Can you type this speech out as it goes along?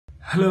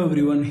Hello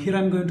everyone, here I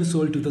am going to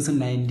solve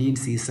 2019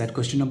 CSAT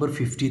question number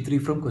 53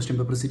 from question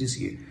paper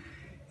series A.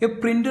 A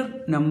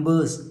printer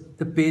numbers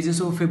the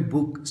pages of a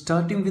book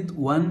starting with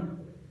 1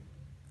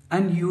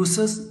 and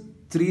uses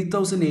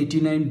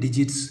 3089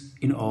 digits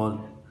in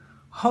all.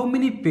 How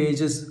many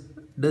pages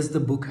does the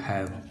book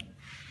have?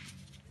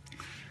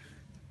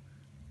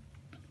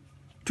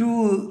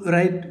 To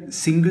write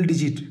single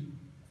digit,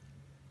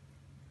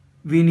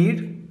 we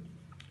need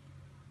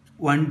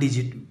one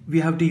digit.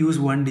 We have to use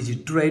one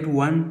digit. To write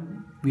 1,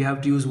 we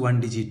have to use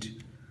one digit.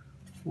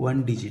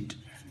 One digit.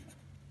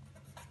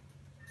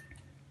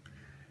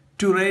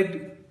 To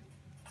write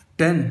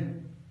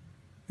 10,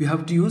 we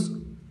have to use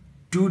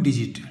 2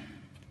 digit.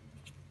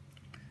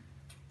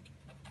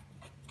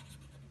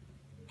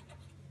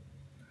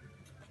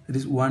 That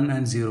is 1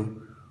 and 0.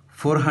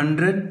 For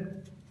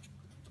 100,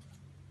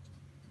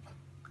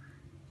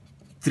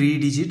 3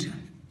 digits.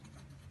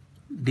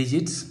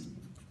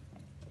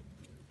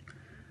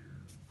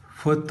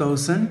 For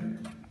 1000,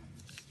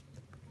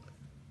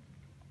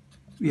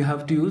 we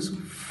have to use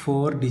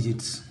 4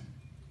 digits.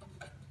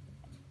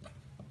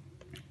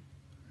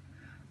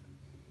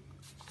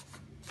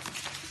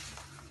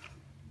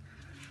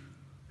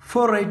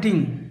 For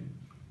writing,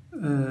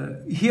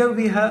 here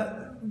we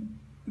have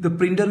the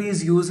printer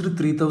is used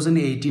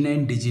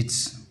 3089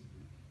 digits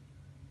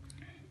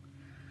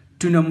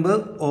to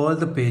number all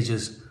the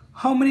pages.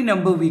 How many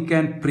number we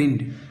can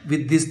print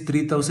with this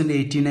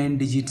 3089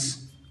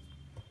 digits?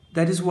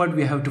 That is what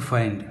we have to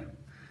find.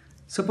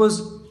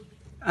 Suppose,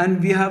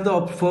 and we have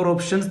the 4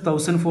 options: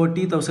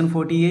 1040,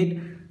 1048,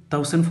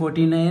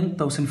 1049,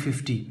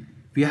 1050.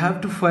 We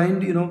have to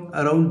find,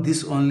 around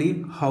this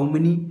only how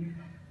many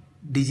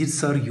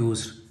digits are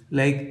used.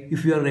 Like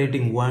if you are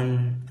writing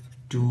 1,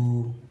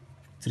 2,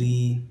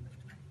 3,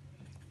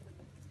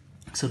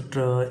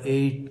 etc.,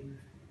 8,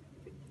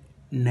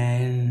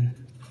 9,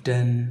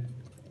 10,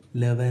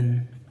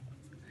 11,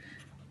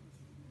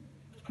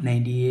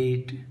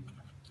 98,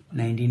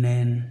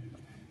 99,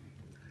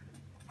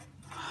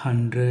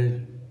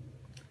 100,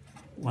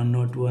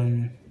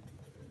 101,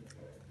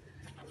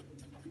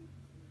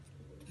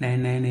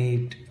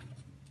 998,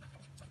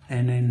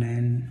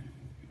 999,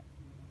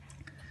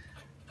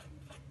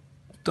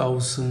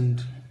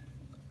 1000.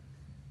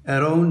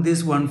 Around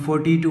this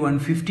 140 to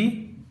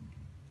 150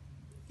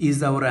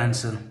 is our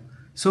answer.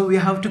 So we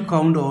have to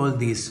count all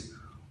these.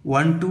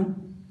 1 to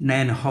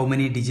 9, how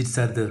many digits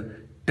are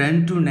there?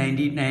 10 to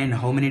 99,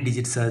 how many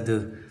digits are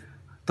there?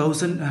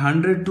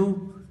 100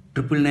 to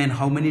 999,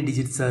 how many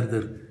digits are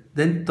there?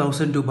 Then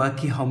 1000 to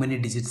Baki, how many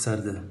digits are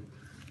there?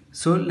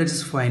 So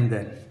let's find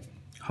that.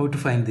 How to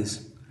find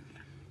this?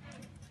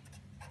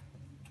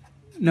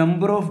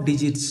 Number of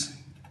digits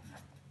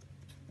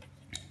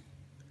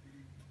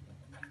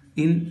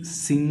in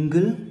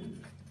single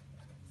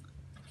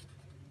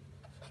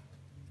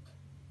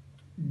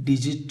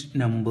digit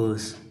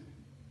numbers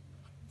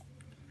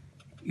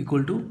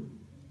equal to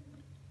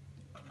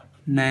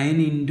 9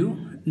 into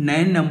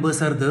 9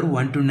 numbers are there,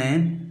 1 to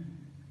 9,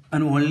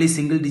 and only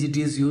single digit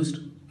is used,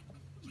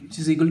 which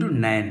is equal to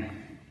 9.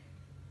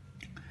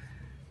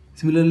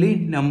 Similarly,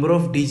 number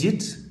of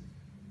digits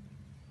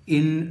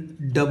in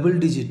double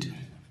digit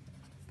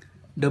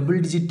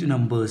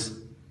numbers,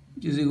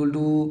 which is equal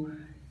to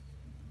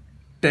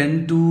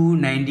 10 to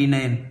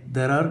 99.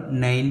 There are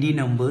 90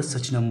 numbers,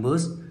 such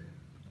numbers,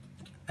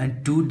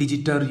 and 2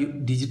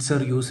 digits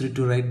are used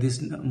to write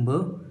this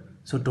number.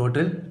 So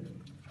total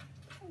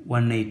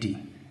 180.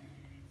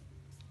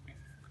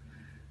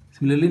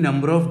 Similarly,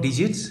 number of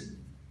digits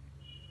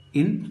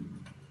in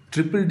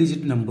triple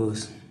digit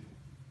numbers.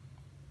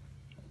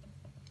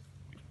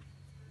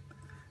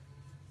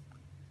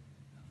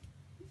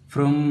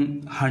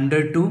 From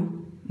 100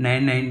 to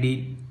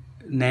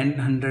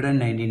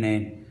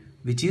 999,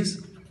 which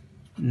is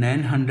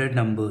 900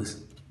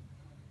 numbers.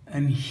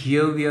 And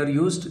here we are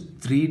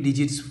used 3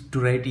 digits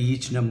to write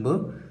each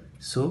number.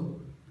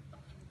 So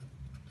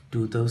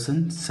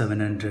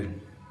 2700.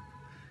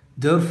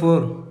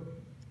 Therefore,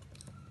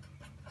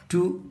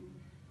 to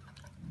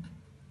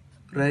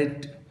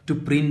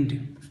print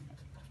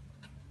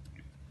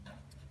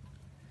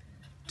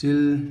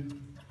till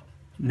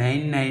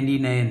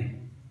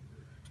 999,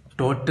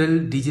 total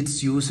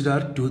digits used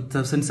are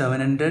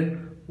 2700,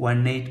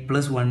 18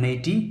 plus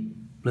 180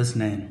 plus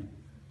 9.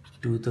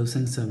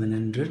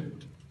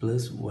 2700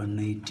 plus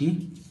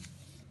 180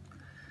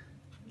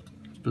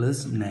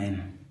 plus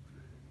 9,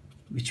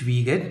 which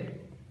we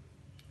get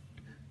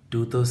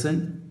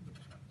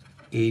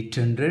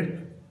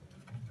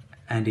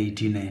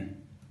 2889.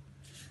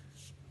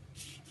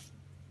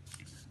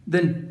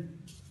 Then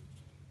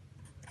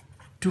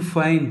to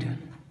find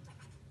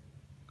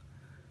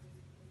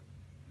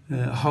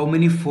how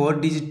many 4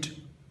 digit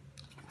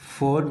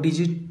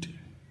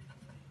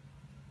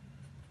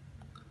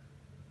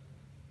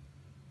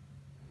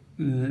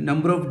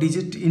number of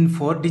digit in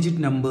 4 digit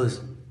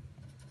numbers,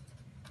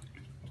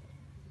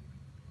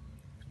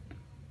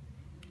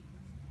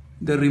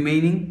 the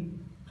remaining,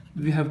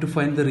 we have to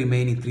find the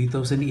remaining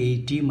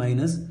 3080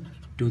 minus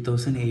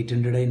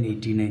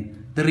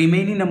 2889. The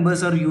remaining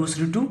numbers are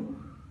used to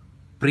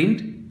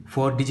print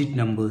 4-digit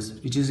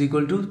numbers, which is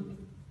equal to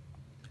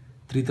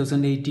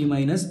 3080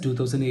 minus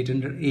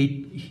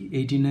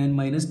 2889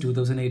 minus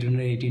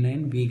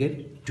 2889, we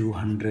get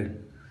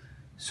 200.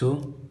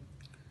 So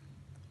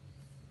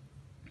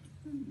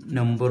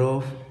number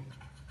of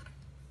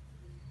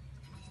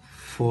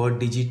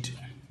 4-digit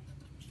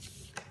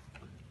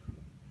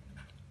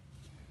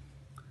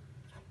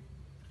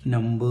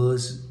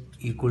numbers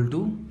equal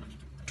to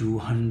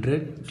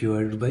 200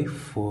 divided by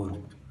 4,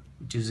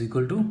 which is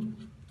equal to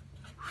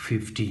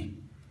 50.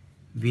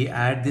 We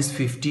add this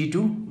 50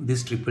 to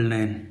this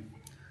 999.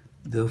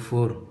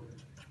 Therefore,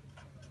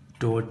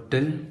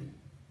 total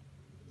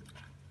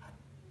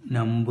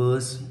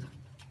numbers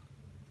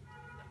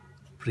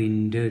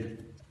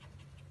printed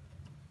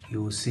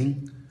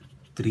using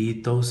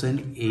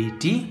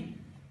 3080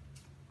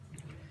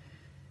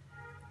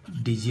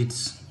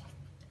 digits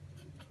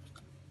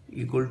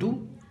equal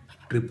to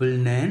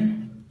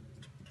 999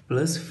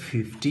 plus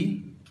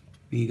 50,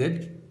 we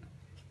get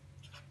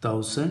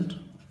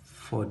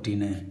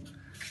 1049.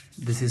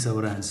 This is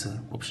our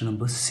answer, option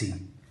number C.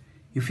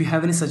 If you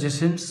have any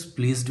suggestions,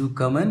 please do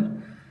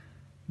comment.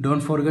 Don't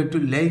forget to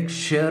like,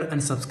 share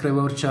and subscribe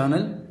our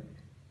channel.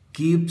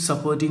 Keep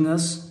supporting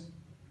us.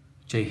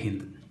 Jai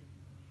Hind.